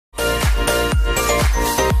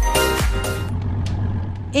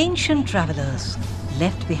Ancient travelers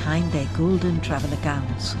left behind their golden travel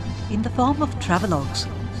accounts in the form of travelogues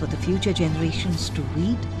for the future generations to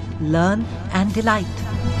read, learn and delight.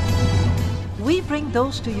 We bring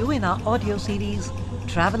those to you in our audio series,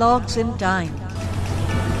 Travelogues in Time.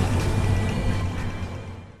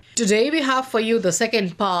 Today we have for you the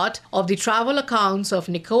second part of the travel accounts of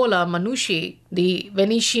Niccolao Manucci, the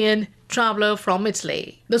Venetian traveller from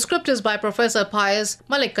Italy. The script is by Professor Pius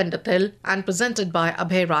Malikandathil and presented by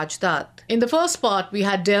Abhay Rajdat. In the first part, we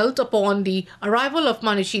had dealt upon the arrival of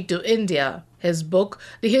Manucci to India, his book,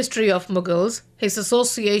 The History of Mughals, his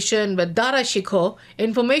association with Dara Shikoh,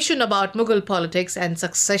 information about Mughal politics and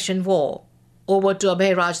succession war. Over to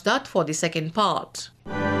Abhay Rajdat for the second part.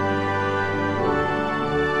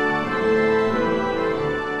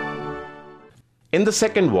 In the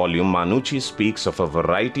second volume, Manucci speaks of a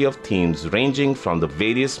variety of themes ranging from the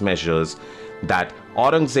various measures that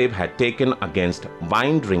Aurangzeb had taken against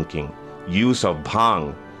wine drinking, use of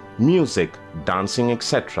bhang, music, dancing,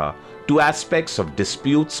 etc., to aspects of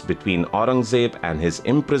disputes between Aurangzeb and his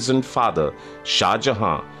imprisoned father, Shah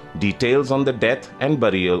Jahan, details on the death and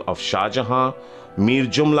burial of Shah Jahan, Mir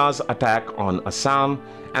Jumla's attack on Assam,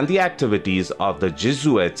 and the activities of the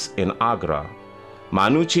Jesuits in Agra.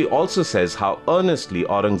 Manucci also says how earnestly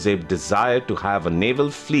Aurangzeb desired to have a naval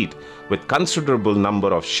fleet with considerable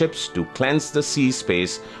number of ships to cleanse the sea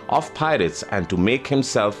space of pirates and to make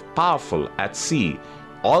himself powerful at sea,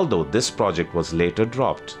 although this project was later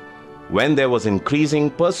dropped. When there was increasing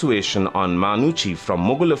persuasion on Manucci from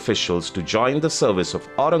Mughal officials to join the service of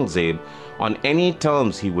Aurangzeb on any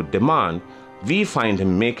terms he would demand, we find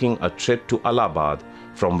him making a trip to Allahabad,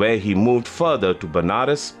 from where he moved further to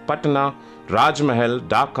Banaras, Patna, Rajmahal,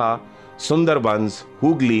 Dhaka, Sundarbans,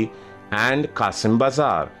 Hooghly, and Qasim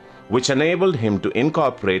Bazar, which enabled him to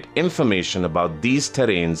incorporate information about these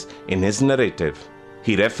terrains in his narrative.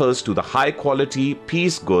 He refers to the high-quality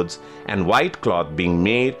piece goods and white cloth being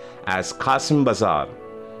made as Qasim Bazar.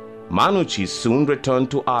 Manucci soon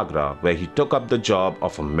returned to Agra, where he took up the job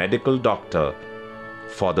of a medical doctor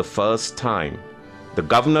for the first time. The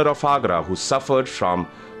governor of Agra, who suffered from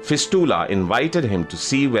fistula, invited him to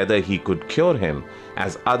see whether he could cure him,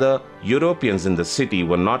 as other Europeans in the city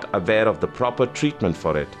were not aware of the proper treatment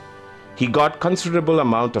for it. He got considerable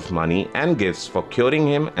amount of money and gifts for curing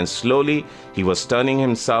him, and slowly he was turning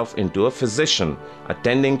himself into a physician,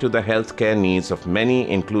 attending to the healthcare needs of many,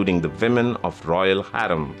 including the women of royal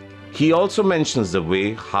harem. He also mentions the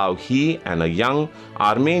way how he and a young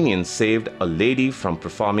Armenian saved a lady from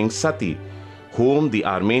performing sati, whom the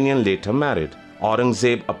Armenian later married.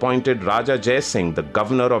 Aurangzeb appointed Raja Jai Singh the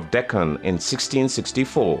governor of Deccan in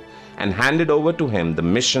 1664 and handed over to him the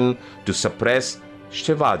mission to suppress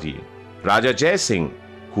Shivaji. Raja Jai Singh,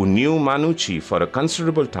 who knew Manucci for a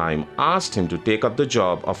considerable time, asked him to take up the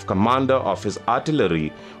job of commander of his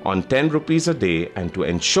artillery on 10 rupees a day and to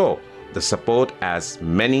ensure the support as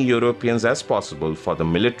many Europeans as possible for the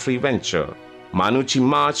military venture. Manucci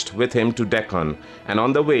marched with him to Deccan, and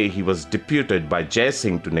on the way he was deputed by Jai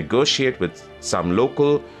Singh to negotiate with some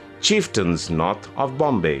local chieftains north of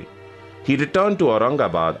Bombay. He returned to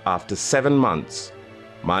Aurangabad after 7 months.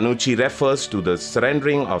 Manucci refers to the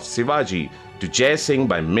surrendering of Shivaji to Jai Singh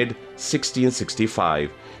by mid-1665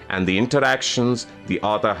 and the interactions the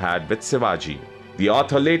author had with Shivaji. The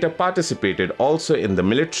author later participated also in the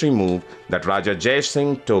military move that Raja Jai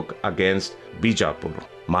Singh took against Bijapur.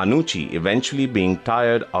 Manucci, eventually being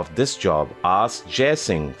tired of this job, asked Jai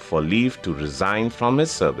Singh for leave to resign from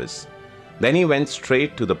his service. Then he went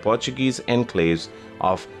straight to the Portuguese enclaves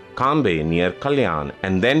of Cambay near Kalyan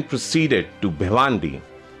and then proceeded to Bhiwandi,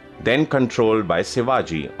 then controlled by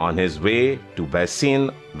Shivaji, on his way to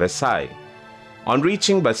Bassein, Versailles. On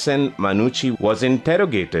reaching Bassein, Manucci was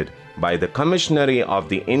interrogated by the Commissary of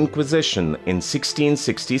the Inquisition in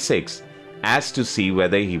 1666 as to see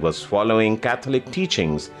whether he was following Catholic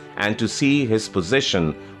teachings and to see his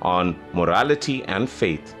position on morality and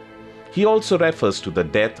faith. He also refers to the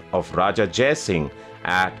death of Raja Jai Singh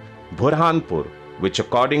at Burhanpur, which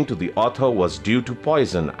according to the author was due to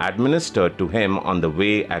poison administered to him on the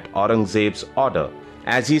way at Aurangzeb's order,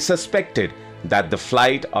 as he suspected that the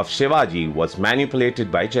flight of Shivaji was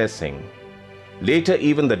manipulated by Jai Singh. Later,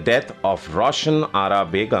 even the death of Roshan Ara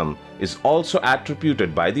Begum is also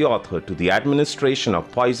attributed by the author to the administration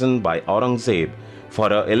of poison by Aurangzeb for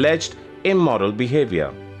her alleged immoral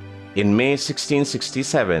behavior. In May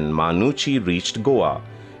 1667, Manucci reached Goa,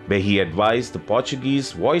 where he advised the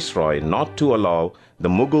Portuguese viceroy not to allow the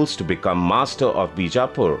Mughals to become master of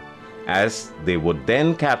Bijapur, as they would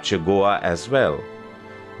then capture Goa as well.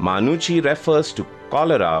 Manucci refers to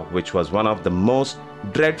cholera, which was one of the most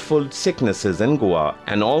dreadful sicknesses in Goa,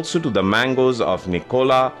 and also to the mangoes of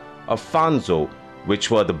Niccolao Manucci, which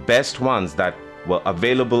were the best ones that were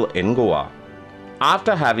available in Goa.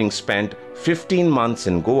 After having spent 15 months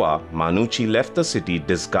in Goa, Manucci left the city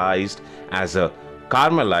disguised as a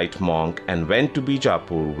Carmelite monk and went to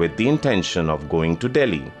Bijapur with the intention of going to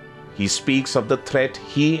Delhi. He speaks of the threat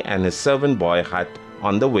he and his servant boy had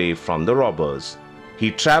on the way from the robbers.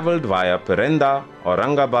 He travelled via Perenda,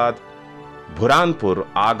 Aurangabad, Burhanpur,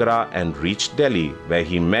 Agra and reached Delhi, where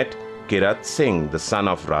he met Kirat Singh, the son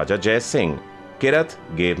of Raja Jai Singh. Kirat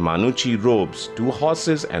gave Manucci robes, 2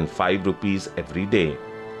 horses and 5 rupees every day.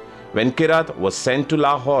 When Kirat was sent to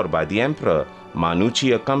Lahore by the emperor,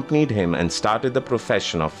 Manucci accompanied him and started the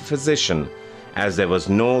profession of physician, as there was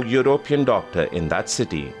no European doctor in that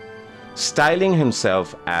city. Styling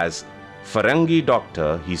himself as Farangi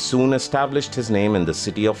doctor, he soon established his name in the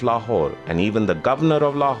city of Lahore, and even the governor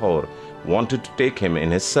of Lahore wanted to take him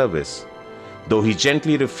in his service. Though he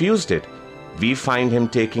gently refused it, we find him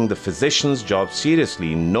taking the physician's job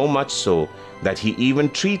seriously, no much so that he even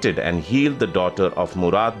treated and healed the daughter of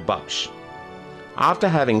Murad Bakhsh. After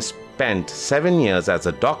having spent 7 years as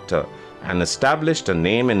a doctor and established a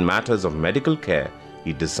name in matters of medical care,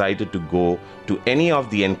 he decided to go to any of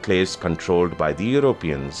the enclaves controlled by the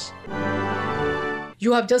Europeans.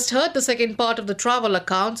 You have just heard the second part of the travel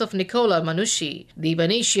accounts of Niccolao Manucci, the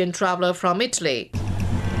Venetian traveller from Italy.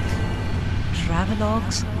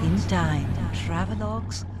 Travelogues in time.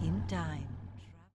 Travelogues